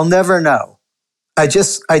know. I'll never know. I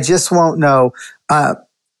just won't know.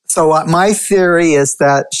 So my theory is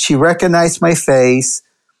that she recognized my face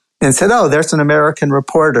and said, oh, there's an American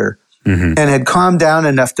reporter, and had calmed down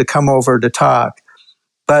enough to come over to talk.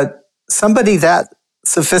 But somebody that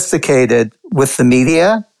sophisticated with the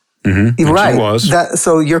media, right? She was.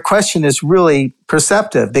 So your question is really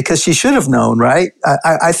perceptive because she should have known, right?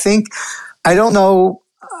 I think, I don't know.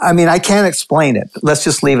 I mean, I can't explain it. Let's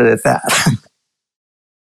just leave it at that.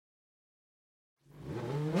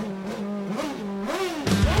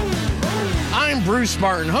 I'm Bruce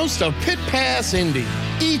Martin, host of Pit Pass Indy.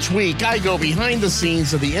 Each week, I go behind the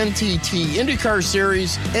scenes of the NTT IndyCar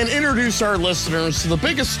Series and introduce our listeners to the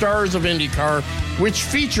biggest stars of IndyCar, which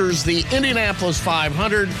features the Indianapolis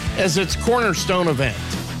 500 as its cornerstone event.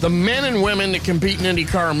 The men and women that compete in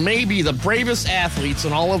IndyCar may be the bravest athletes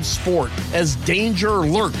in all of sport, as danger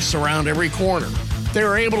lurks around every corner. They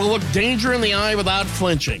are able to look danger in the eye without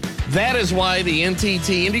flinching. That is why the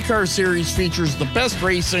NTT IndyCar Series features the best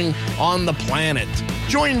racing on the planet.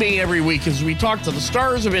 Join me every week as we talk to the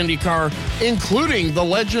stars of IndyCar, including the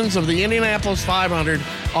legends of the Indianapolis 500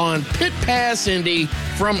 on Pit Pass Indy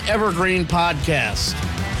from Evergreen Podcast.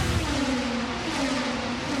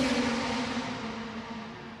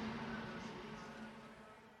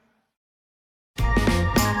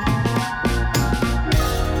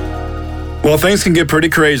 Well, things can get pretty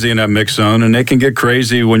crazy in that mix zone, and they can get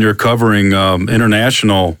crazy when you're covering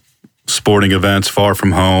international sporting events far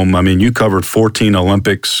from home. I mean, you covered 14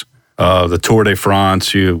 Olympics, the Tour de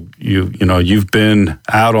France. You've been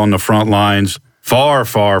out on the front lines, far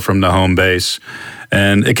from the home base,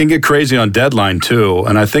 and it can get crazy on deadline too.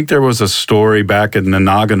 And I think there was a story back in the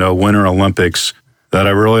Nagano Winter Olympics that I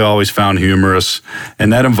really always found humorous,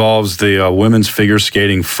 and that involves the women's figure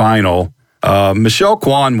skating final. Michelle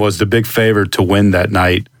Kwan was the big favorite to win that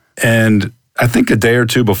night. And I think a day or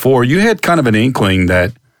two before, you had kind of an inkling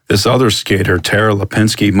that this other skater, Tara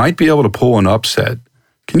Lipinski, might be able to pull an upset.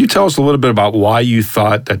 Can you tell us a little bit about why you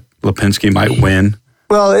thought that Lipinski might win?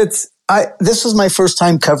 Well, this was my first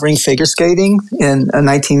time covering figure skating in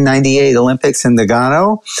 1998 Olympics in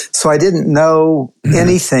Nagano. So I didn't know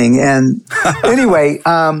anything. And anyway,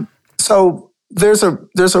 so there's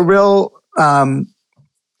a real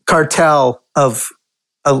cartel of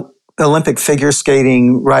Olympic figure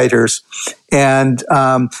skating writers, and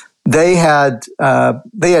they had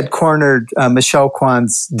cornered Michelle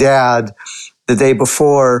Kwan's dad the day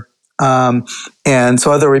before, and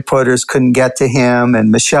so other reporters couldn't get to him,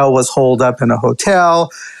 and Michelle was holed up in a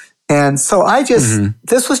hotel. And so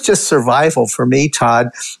this was just survival for me, Todd.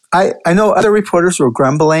 I know other reporters were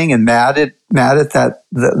grumbling and mad at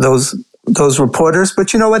those reporters,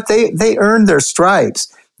 but you know what? They earned their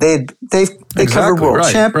stripes. They covered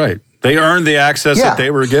world champ. Right. They earned the access that they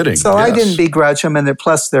were getting. So I didn't begrudge them, and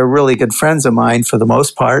plus they're really good friends of mine for the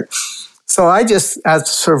most part. So I just, as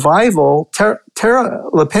survival, Tara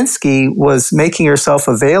Lipinski was making herself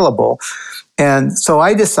available. And so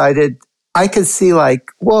I decided I could see here's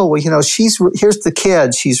the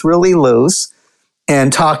kid. She's really loose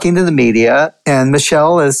and talking to the media, and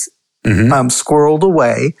Michelle is squirreled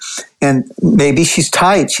away, and maybe she's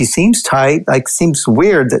tight. She seems tight. Seems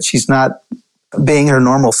weird that she's not being her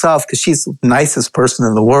normal self, because she's the nicest person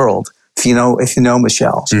in the world. If you know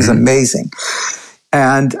Michelle, she's amazing.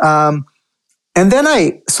 And then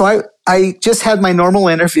I just had my normal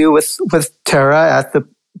interview with Tara at the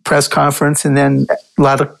press conference, and then a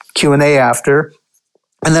lot of Q&A after.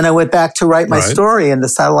 And then I went back to write my story in the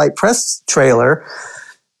Satellite Press trailer.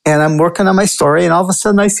 And I'm working on my story. And all of a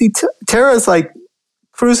sudden I see Tara's like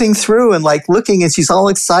cruising through and like looking, and she's all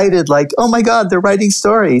excited, like, oh my God, they're writing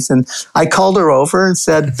stories. And I called her over and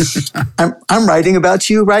said, I'm writing about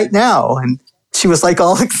you right now. And she was like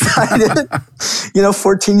all excited,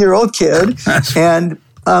 14-year-old kid. And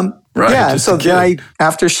yeah, so then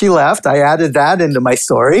after she left, I added that into my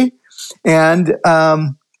story. And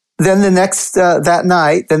then the next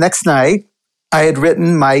night, I had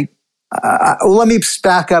written my, let me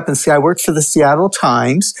back up and say I worked for the Seattle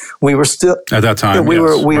Times. We were still, at that time, we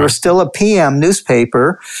were still a PM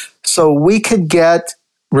newspaper. So we could get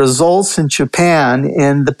results in Japan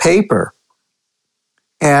in the paper.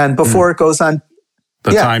 And before it goes on,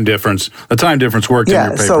 the time difference worked in your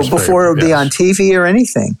paper's so before it would be on TV or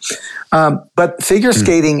anything. But figure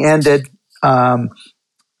skating ended. I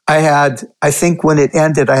think when it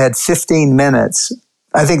ended, I had 15 minutes.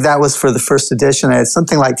 I think that was for the first edition. I had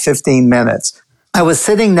something like 15 minutes. I was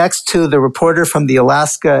sitting next to the reporter from the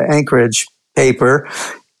Alaska Anchorage paper,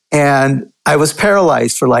 and I was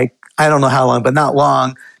paralyzed for like, I don't know how long, but not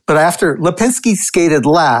long. But after Lipinski skated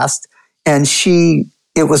last, and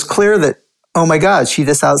it was clear that, oh my God, she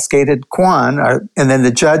just outskated Kwan. And then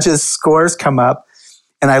the judges' scores come up.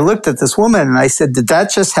 And I looked at this woman and I said, did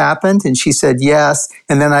that just happen? And she said, yes.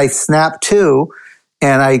 And then I snapped to,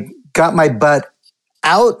 and I got my butt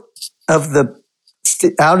out of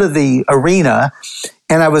the arena.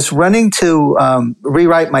 And I was running to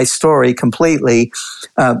rewrite my story completely,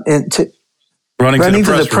 running to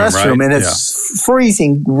the press room. And it's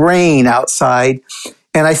freezing rain outside.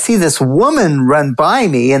 And I see this woman run by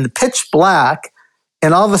me in the pitch black.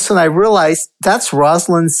 And all of a sudden I realized that's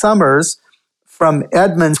Rosalind Summers from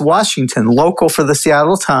Edmonds, Washington, local for the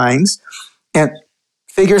Seattle Times, and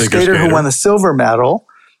figure skater who won the silver medal.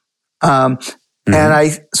 And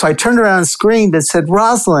I turned around and screamed and said,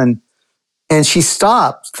 Rosalind. And she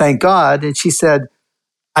stopped, thank God. And she said,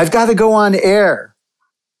 I've got to go on air.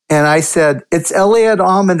 And I said, it's Elliot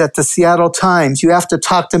Almond at the Seattle Times. You have to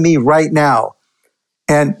talk to me right now.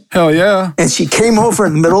 And hell yeah. And she came over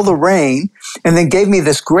in the middle of the rain and then gave me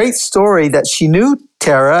this great story that she knew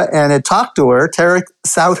Tara and had talked to her. Tara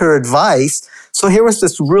sought her advice. So here was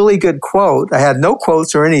this really good quote. I had no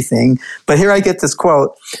quotes or anything, but here I get this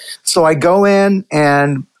quote. So I go in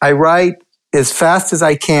and I write as fast as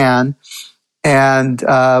I can, and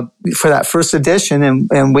for that first edition,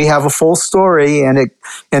 and we have a full story, and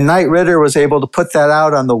Knight Ridder was able to put that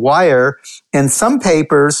out on the wire, and some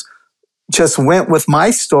papers just went with my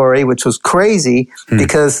story, which was crazy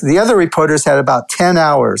because the other reporters had about 10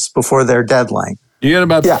 hours before their deadline. You had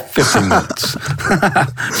about 15 minutes.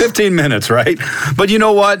 15 minutes, right? But you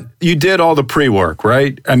know what? You did all the pre-work,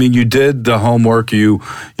 right? I mean, you did the homework. You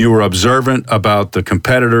were observant about the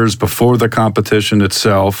competitors before the competition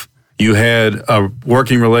itself. You had a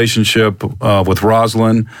working relationship with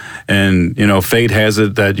Rosalind, and, fate has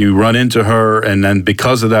it that you run into her, and then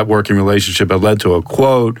because of that working relationship, it led to a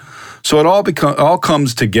quote. So it all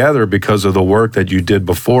comes together because of the work that you did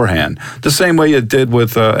beforehand. The same way it did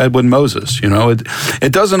with Edwin Moses.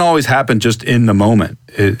 It doesn't always happen just in the moment.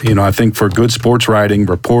 I think for good sports writing,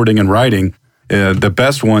 reporting, and writing, the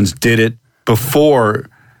best ones did it before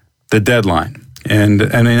the deadline. And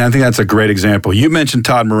I think that's a great example. You mentioned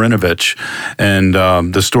Todd Marinovich and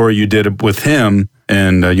the story you did with him,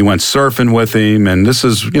 and you went surfing with him. And this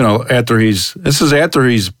is after he's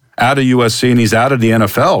out of USC and he's out of the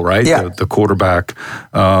NFL, right? Yeah. The quarterback.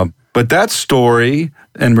 But that story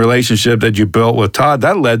and relationship that you built with Todd,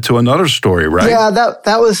 that led to another story, right? Yeah,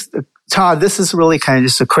 that was, Todd, this is really kind of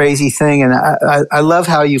just a crazy thing. And I love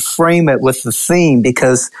how you frame it with the theme,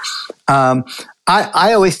 because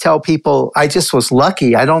I always tell people I just was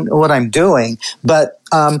lucky. I don't know what I'm doing. But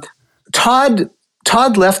Todd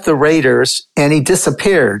left the Raiders and he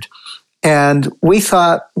disappeared. And we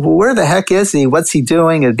thought, well, where the heck is he? What's he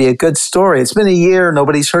doing? It'd be a good story. It's been a year.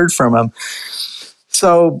 Nobody's heard from him.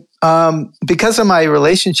 So because of my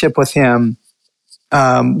relationship with him,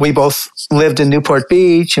 we both lived in Newport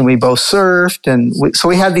Beach and we both surfed. And so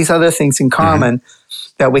we had these other things in common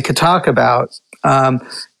that we could talk about.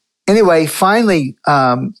 Anyway, finally,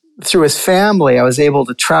 through his family, I was able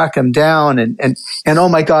to track him down, and oh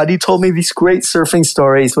my God, he told me these great surfing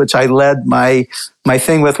stories, which I led my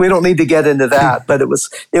thing with. We don't need to get into that, but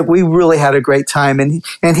we really had a great time,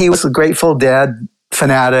 and he was a Grateful Dead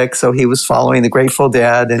fanatic, so he was following the Grateful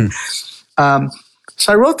Dead, and so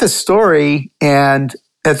I wrote this story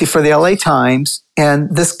for the LA Times,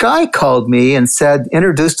 and this guy called me and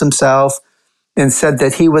introduced himself, and said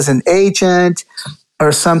that he was an agent.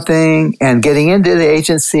 or something and getting into the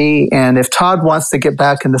agency. And if Todd wants to get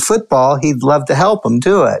back into football, he'd love to help him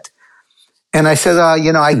do it. And I said,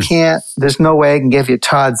 I can't, there's no way I can give you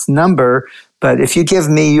Todd's number, but if you give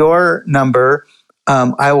me your number,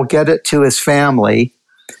 I will get it to his family.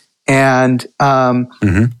 And lo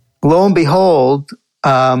and behold,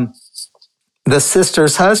 the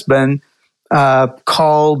sister's husband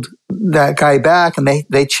called that guy back, and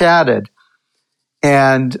they chatted.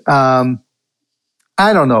 And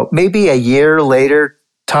I don't know, maybe a year later,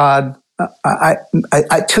 Todd,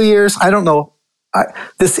 2 years, I don't know.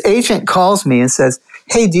 This agent calls me and says,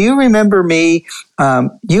 "Hey, do you remember me?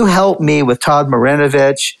 You helped me with Todd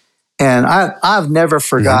Marinovich, and I've never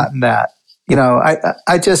forgotten that.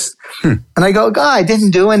 I just," and I go, "God, I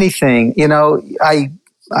didn't do anything.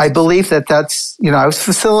 I believe that's, I was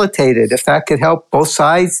facilitated. If that could help both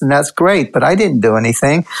sides, then that's great, but I didn't do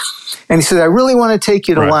anything." And he said, "I really want to take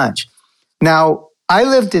you to lunch." Now, I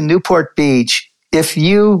lived in Newport Beach. If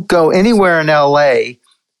you go anywhere in LA,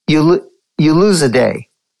 you lose a day.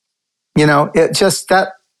 It just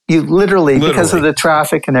that you literally, because of the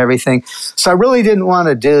traffic and everything. So I really didn't want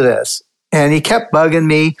to do this. And he kept bugging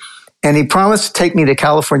me, and he promised to take me to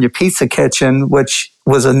California Pizza Kitchen, which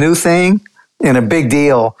was a new thing and a big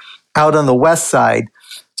deal out on the west side.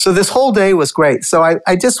 So this whole day was great. So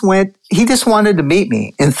I just went, he just wanted to meet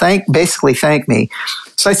me and basically thank me.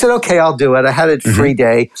 So I said, okay, I'll do it. I had a free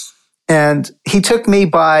day. And he took me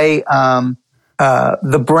by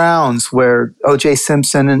the Browns where O.J.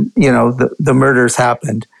 Simpson and, the murders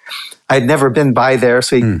happened. I'd never been by there.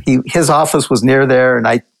 So his office was near there. And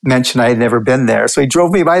I mentioned I had never been there. So he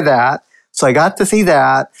drove me by that. So I got to see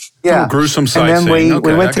that. Yeah. Gruesome sightseeing. And then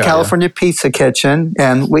we went to California Pizza Kitchen,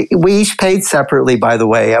 and we each paid separately, by the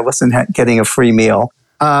way. I wasn't getting a free meal.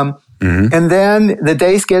 And then the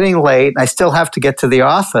day's getting late, and I still have to get to the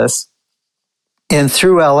office and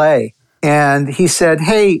through LA. And he said,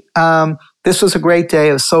 "Hey, this was a great day.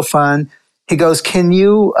 It was so fun." He goes, "Can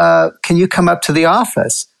you come up to the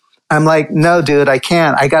office?" I'm like, "No, dude, I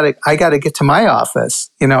can't. I gotta get to my office.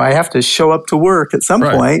 I have to show up to work at some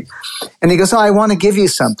point." And he goes, "Oh, I want to give you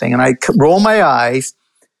something." And I roll my eyes.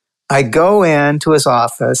 I go into his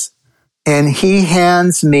office, and he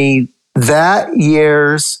hands me that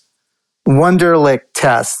year's Wonderlic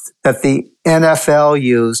test that the NFL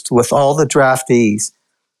used with all the draftees.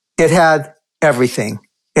 It had everything.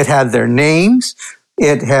 It had their names.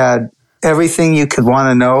 It had everything you could want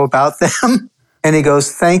to know about them. And he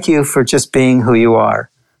goes, "Thank you for just being who you are."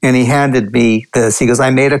 And he handed me this. He goes, "I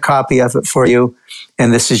made a copy of it for you,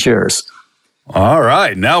 and this is yours." All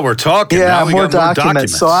right. Now we're talking. Yeah, now we more got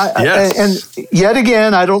documents. More So and yet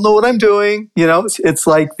again, I don't know what I'm doing. It's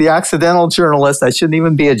like the accidental journalist. I shouldn't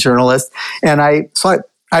even be a journalist. And I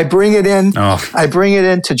bring it in. Oh. I bring it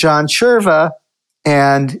in to John Sherva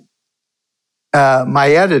and my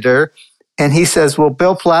editor, and he says, "Well,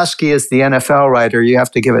 Bill Plaschke is the NFL writer. You have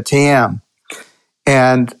to give it to him."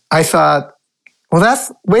 And I thought,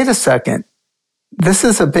 wait a second. This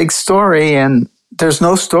is a big story, and there's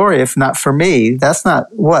no story if not for me. That's not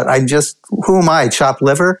who am I, chopped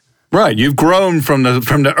liver? Right. You've grown from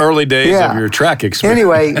the early days of your track experience.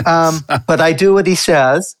 Anyway, but I do what he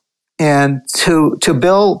says. And to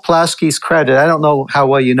Bill Plaschke's credit, I don't know how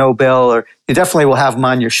well you know Bill, or you definitely will have him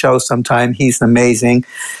on your show sometime. He's amazing.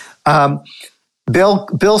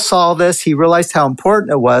 Bill saw this. He realized how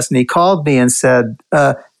important it was, and he called me and said,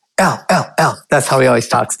 L. That's how he always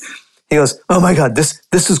talks. He goes, "Oh my God, this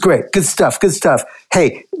is great. Good stuff.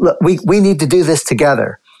 Hey, look, we need to do this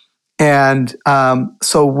together." And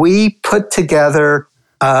so we put together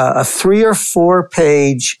a 3 or 4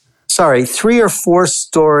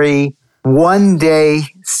 story, 1-day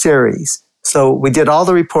series. So we did all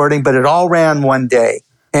the reporting, but it all ran one day.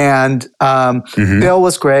 And Bill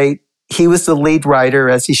was great. He was the lead writer,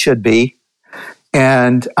 as he should be.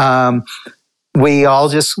 And we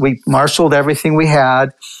marshaled everything we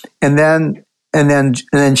had. And then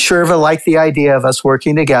Sherva liked the idea of us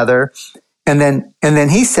working together. And then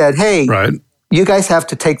he said, "Hey, you guys have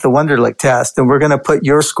to take the Wonderlic test, and we're going to put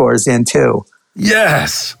your scores in too."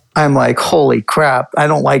 Yes. I'm like, holy crap, I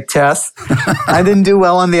don't like tests. I didn't do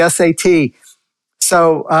well on the SAT.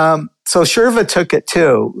 So Sherva took it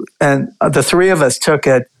too. And the three of us took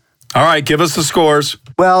it. All right, give us the scores.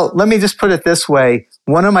 Well, let me just put it this way.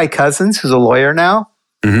 One of my cousins, who's a lawyer now,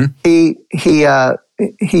 he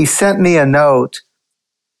sent me a note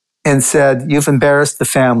and said, "You've embarrassed the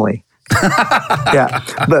family." Yeah,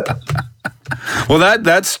 but well,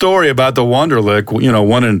 that story about the Wonderlic,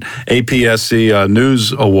 won an APSC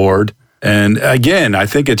News Award, and again, I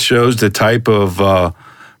think it shows the type of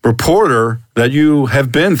reporter that you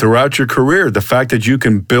have been throughout your career. The fact that you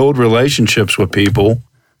can build relationships with people.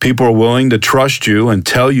 People are willing to trust you and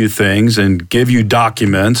tell you things and give you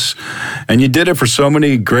documents. And you did it for so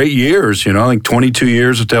many great years, I think 22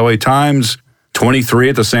 years at the LA Times, 23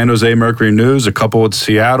 at the San Jose Mercury News, a couple at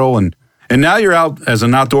Seattle, and now you're out as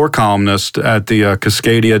an outdoor columnist at the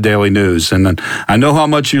Cascadia Daily News. And I know how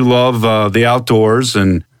much you love the outdoors,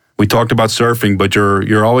 and we talked about surfing, but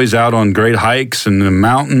you're always out on great hikes and the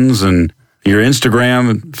mountains, and your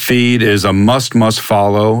Instagram feed is a must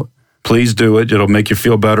follow. Please do it. It'll make you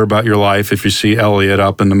feel better about your life if you see Elliot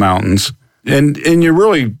up in the mountains. And you're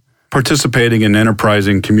really participating in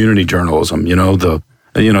enterprising community journalism,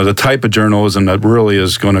 the type of journalism that really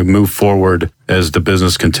is going to move forward as the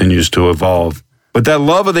business continues to evolve. But that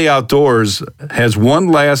love of the outdoors has one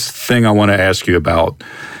last thing I want to ask you about,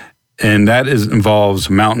 and that involves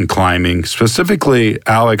mountain climbing, specifically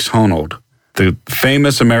Alex Honnold, the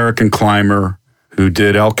famous American climber who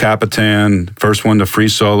did El Capitan, first one to free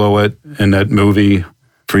solo it in that movie,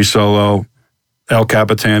 Free Solo. El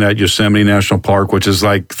Capitan at Yosemite National Park, which is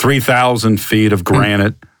like 3,000 feet of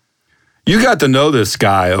granite. You got to know this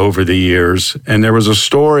guy over the years, and there was a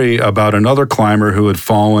story about another climber who had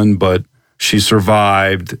fallen, but she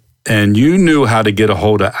survived, and you knew how to get a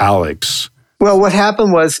hold of Alex. Well, what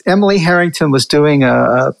happened was Emily Harrington was doing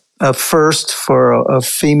a first for a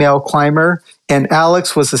female climber, and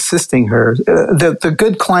Alex was assisting her. The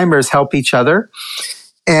good climbers help each other,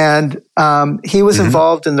 and he was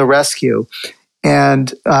involved in the rescue.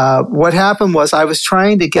 And what happened was I was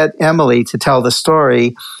trying to get Emily to tell the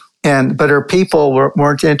story, but her people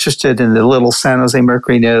weren't interested in the little San Jose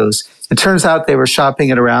Mercury News. It turns out they were shopping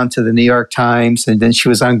it around to the New York Times, and then she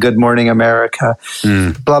was on Good Morning America,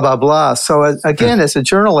 blah, blah, blah. So again, as a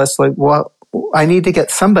journalist, I need to get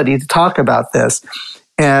somebody to talk about this.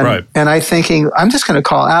 And I'm thinking, I'm just going to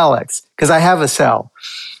call Alex because I have a cell.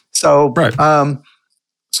 So,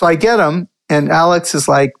 so I get him, and Alex is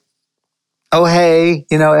like, oh, hey,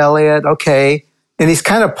 Elliot, okay. And he's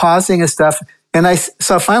kind of pausing and stuff. And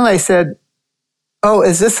so finally I said, oh,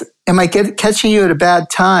 am I catching you at a bad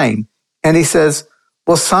time? And he says,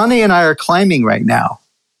 well, Sonny and I are climbing right now.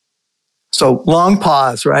 So long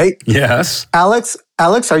pause, right? Yes. Alex,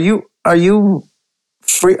 are you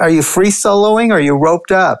free? Are you free soloing? Or are you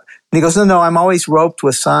roped up? And he goes, no, I'm always roped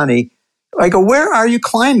with Sonny. I go, where are you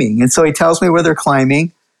climbing? And so he tells me where they're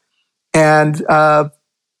climbing. And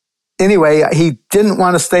anyway, he didn't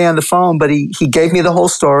want to stay on the phone, but he gave me the whole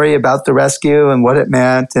story about the rescue and what it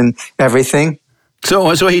meant and everything.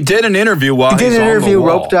 So he did an interview while he's on the wall. He did an interview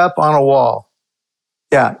roped up on a wall.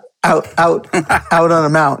 Yeah, out on a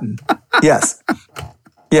mountain. Yes.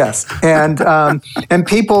 And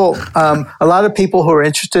people, a lot of people who are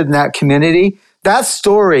interested in that community, that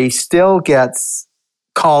story still gets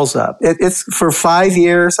calls up. It's for 5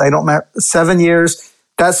 years, 7 years.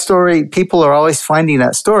 That story, people are always finding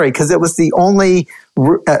that story because it was the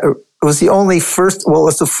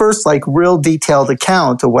first like real detailed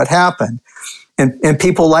account of what happened. And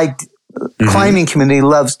people like climbing community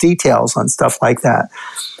loves details on stuff like that.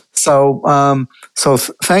 So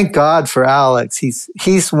thank God for Alex.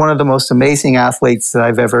 He's one of the most amazing athletes that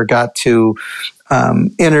I've ever got to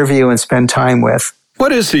interview and spend time with.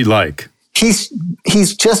 What is he like? He's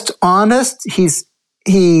just honest. He's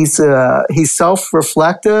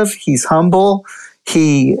self-reflective. He's humble.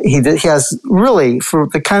 He has really, for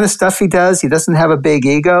the kind of stuff he does, he doesn't have a big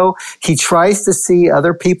ego. He tries to see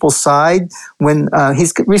other people's side when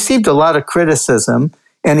he's received a lot of criticism,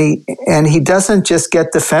 and he doesn't just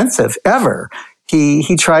get defensive ever.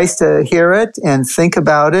 He tries to hear it and think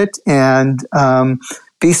about it and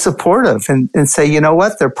be supportive and say, you know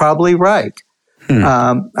what, they're probably right.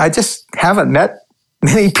 I just haven't met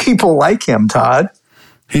many people like him, Todd.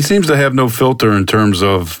 He seems to have no filter in terms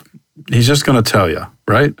of, he's just going to tell you,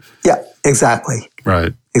 right? Yeah, exactly.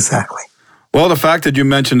 Right. Exactly. Well, the fact that you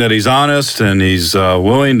mentioned that he's honest and he's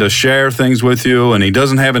willing to share things with you and he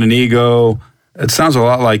doesn't have an ego, it sounds a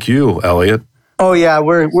lot like you, Elliot. Oh, yeah,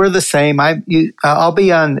 we're the same. I'll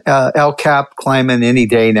be on El Cap climbing any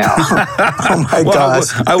day now. Oh, my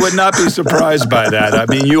gosh. I would not be surprised by that. I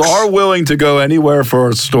mean, you are willing to go anywhere for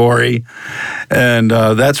a story, and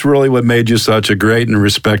that's really what made you such a great and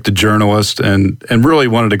respected journalist and really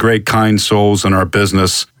one of the great kind souls in our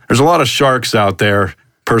business. There's a lot of sharks out there,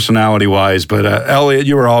 personality-wise, but Elliot,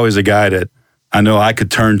 you were always a guy that I know I could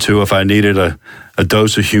turn to if I needed a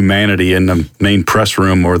dose of humanity in the main press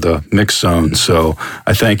room or the mix zone. So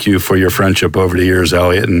I thank you for your friendship over the years,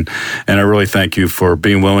 Elliot, and I really thank you for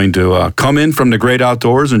being willing to come in from the great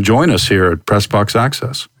outdoors and join us here at Press Box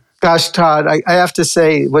Access. Gosh, Todd, I have to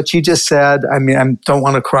say what you just said. I mean, I don't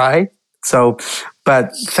want to cry. So,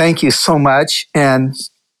 but thank you so much. And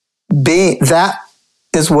that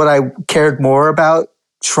is what I cared more about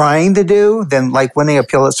trying to do than like winning a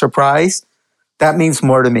Pulitzer Prize. That means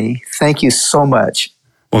more to me. Thank you so much.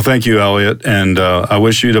 Well, thank you, Elliot. And I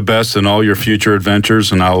wish you the best in all your future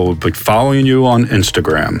adventures. And I will be following you on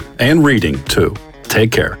Instagram and reading too.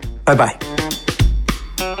 Take care. Bye-bye.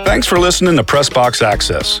 Thanks for listening to Pressbox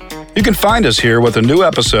Access. You can find us here with a new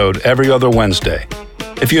episode every other Wednesday.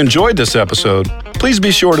 If you enjoyed this episode, please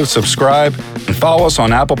be sure to subscribe and follow us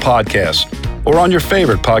on Apple Podcasts or on your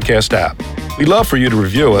favorite podcast app. We'd love for you to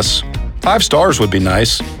review us. 5 stars would be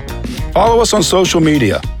nice. Follow us on social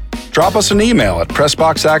media. Drop us an email at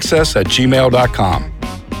pressboxaccess@gmail.com.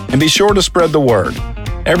 And be sure to spread the word.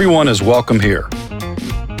 Everyone is welcome here.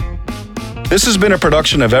 This has been a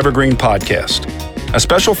production of Evergreen Podcast. A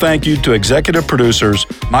special thank you to executive producers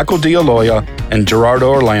Michael D'Aloia and Gerardo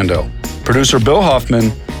Orlando, producer Bill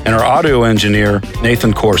Huffman, and our audio engineer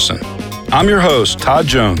Nathan Corson. I'm your host, Todd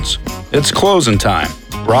Jones. It's closing time.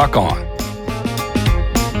 Rock on.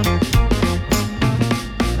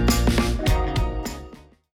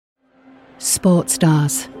 Sports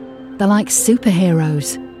stars. They're like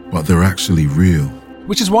superheroes. But they're actually real.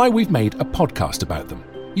 Which is why we've made a podcast about them.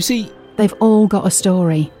 You see, they've all got a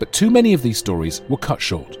story. But too many of these stories were cut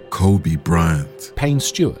short. Kobe Bryant, Payne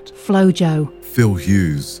Stewart, Flojo, Phil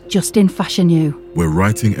Hughes, Justin Fashanu. We're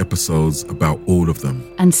writing episodes about all of them.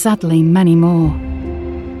 And sadly, many more.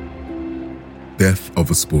 Death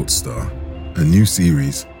of a Sports Star, a new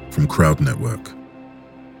series from Crowd Network.